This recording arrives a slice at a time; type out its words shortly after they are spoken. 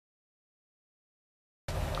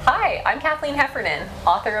Hi, I'm Kathleen Heffernan,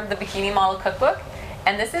 author of the Bikini Model Cookbook,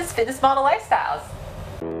 and this is Fitness Model Lifestyles.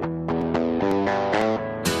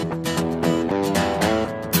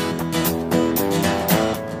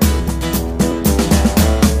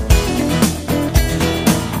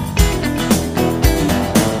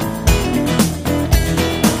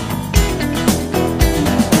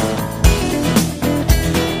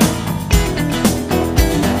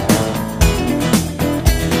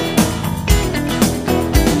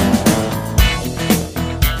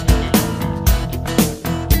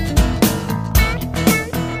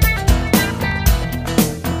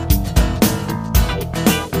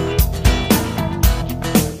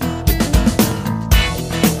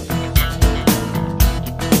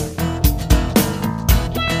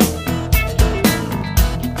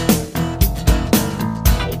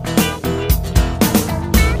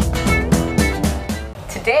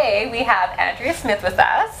 Today we have Andrea Smith with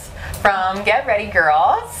us from Get Ready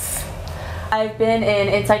Girls. I've been in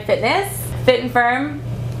Inside Fitness, Fit and Firm,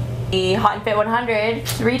 the Hot and Fit 100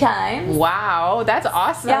 3 times. Wow, that's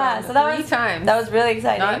awesome. Yeah, so that three times. That was really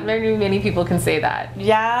exciting. Not very many people can say that.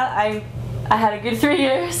 Yeah, I had a good 3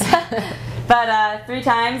 years, but 3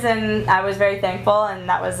 times, and I was very thankful, and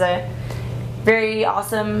that was a very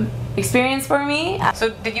awesome experience for me.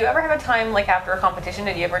 So did you ever have a time, like after a competition,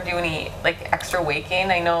 did you ever do any like extra weight gain?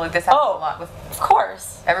 I know this happens a lot with, of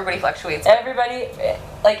course. Everybody fluctuates. Everybody,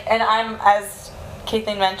 like, and I'm, as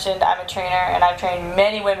Kathleen mentioned, I'm a trainer, and I've trained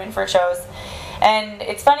many women for shows. And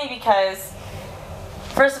it's funny because,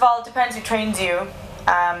 first of all, it depends who trains you.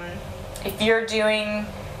 If you're doing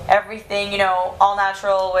everything, you know, all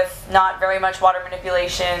natural with not very much water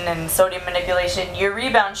manipulation and sodium manipulation, your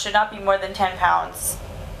rebound should not be more than 10 pounds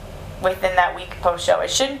within that week post-show. It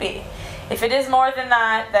shouldn't be. If it is more than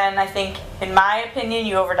that, then I think, in my opinion,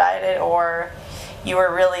 you over-dieted, or you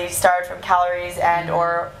were really starved from calories, and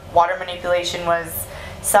or water manipulation was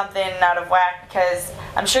something out of whack, because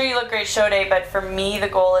I'm sure you look great show day, but for me the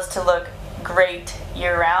goal is to look great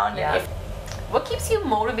year-round. Yeah. What keeps you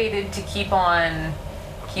motivated to keep on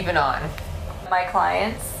keeping on? My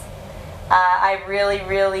clients. I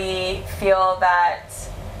really feel that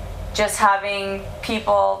just having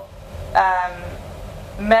people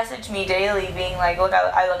message me daily being like, look,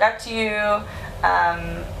 I look up to you,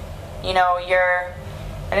 you know, you're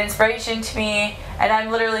an inspiration to me, and I'm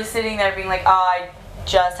literally sitting there being like, oh, I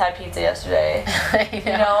just had pizza yesterday. You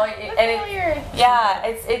know, yeah,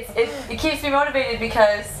 it keeps me motivated,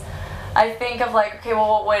 because I think of like, okay,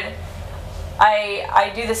 well, what would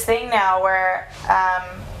I do this thing now where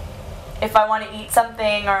if I want to eat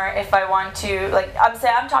something, or if I want to, like,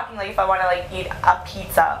 I'm talking like if I want to like eat a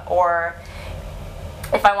pizza, or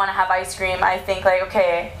if I want to have ice cream, I think like,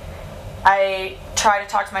 okay, I try to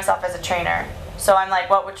talk to myself as a trainer. So I'm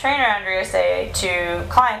like, what would trainer Andrea say to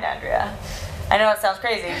client Andrea? I know it sounds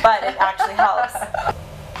crazy, but it actually helps.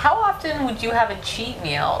 How often would you have a cheat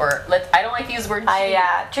meal, or I don't like to use the word cheat.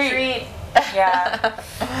 Treat. Yeah.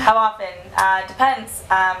 How often? Depends.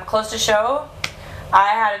 Close to show, I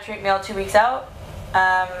had a treat meal 2 weeks out.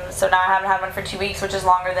 So now I haven't had one for 2 weeks, which is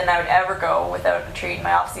longer than I would ever go without a treat in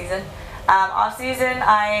my off season. Off season,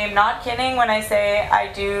 I'm not kidding when I say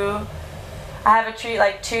I have a treat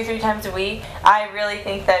like 2-3 times a week. I really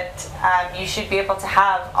think that you should be able to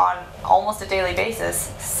have on almost a daily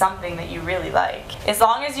basis something that you really like. As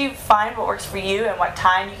long as you find what works for you and what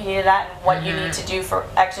time you can eat it at, and what you need to do for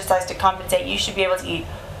exercise to compensate, you should be able to eat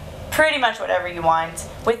pretty much whatever you want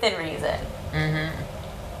within reason.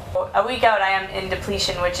 A week out, I am in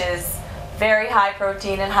depletion, which is very high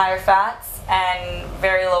protein and higher fats and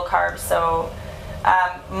very low carbs. So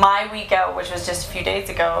my week out, which was just a few days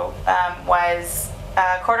ago, was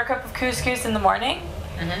a quarter cup of couscous in the morning.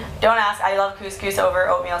 Don't ask, I love couscous over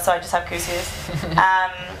oatmeal, so I just have couscous.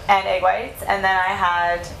 And egg whites. And then I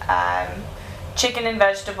had chicken and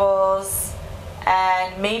vegetables,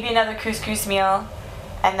 and maybe another couscous meal.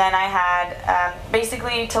 And then I had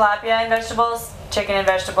basically tilapia and vegetables, chicken and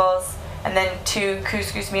vegetables, and then 2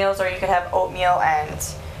 couscous meals, or you could have oatmeal and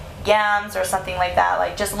yams or something like that,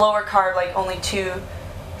 like just lower carb, like only 2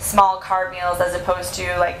 small carb meals as opposed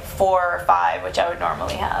to like 4 or 5, which I would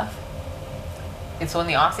normally have. And so in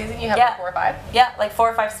the off season you have like 4 or 5? Yeah, like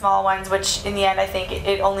 4 or 5 small ones, which in the end I think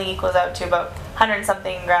it only equals out to about 100 and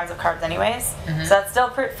something grams of carbs anyways. So that's still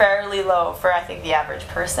fairly low for, I think, the average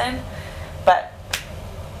person, but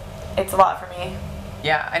it's a lot for me.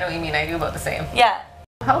 Yeah, I know what you mean. I do about the same. Yeah.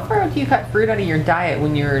 How far do you cut fruit out of your diet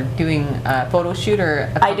when you're doing a photo shoot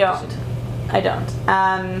or a competition? I don't.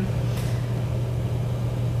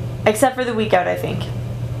 Except for the week out, I think.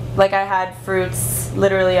 Like, I had fruits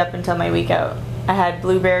literally up until my week out. I had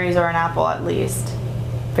blueberries or an apple at least.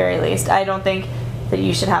 very least. I don't think that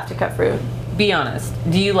you should have to cut fruit. Be honest.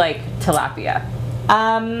 Do you like tilapia?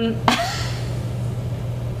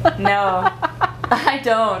 No, I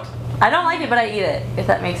don't. I don't like it, but I eat it, if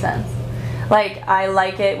that makes sense. Like, I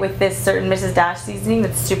like it with this certain Mrs. Dash seasoning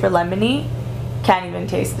that's super lemony. Can't even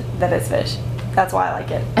taste that it's fish. That's why I like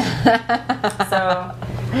it. So,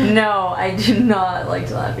 no, I do not like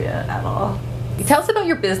tilapia at all. Tell us about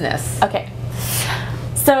your business. Okay.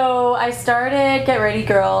 So I started Get Ready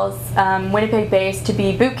Girls, Winnipeg based, to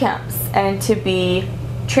be boot camps and to be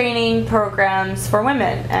training programs for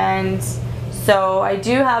women. And so I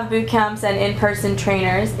do have boot camps and in-person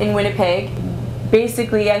trainers in Winnipeg.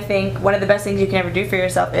 Basically, I think one of the best things you can ever do for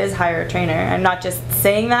yourself is hire a trainer. I'm not just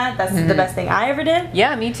saying that. That's the best thing I ever did.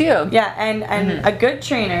 Yeah, me too. Yeah, and a good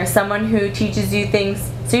trainer, someone who teaches you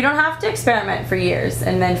things so you don't have to experiment for years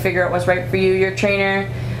and then figure out what's right for you. Your trainer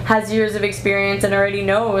has years of experience and already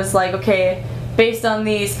knows, like, okay, based on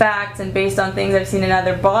these facts and based on things I've seen in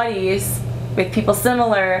other bodies with people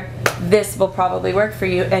similar, this will probably work for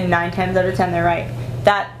you, and 9 times out of 10 they're right.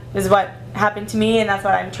 That is what happened to me, and that's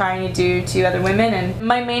what I'm trying to do to other women. And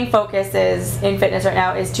my main focus is in fitness right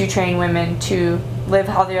now is to train women to live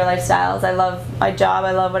healthier lifestyles. I love my job,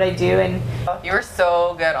 I love what I do, and You were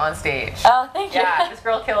so good on stage. oh, thank you. Yeah, this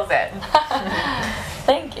girl kills it.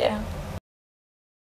 Thank you.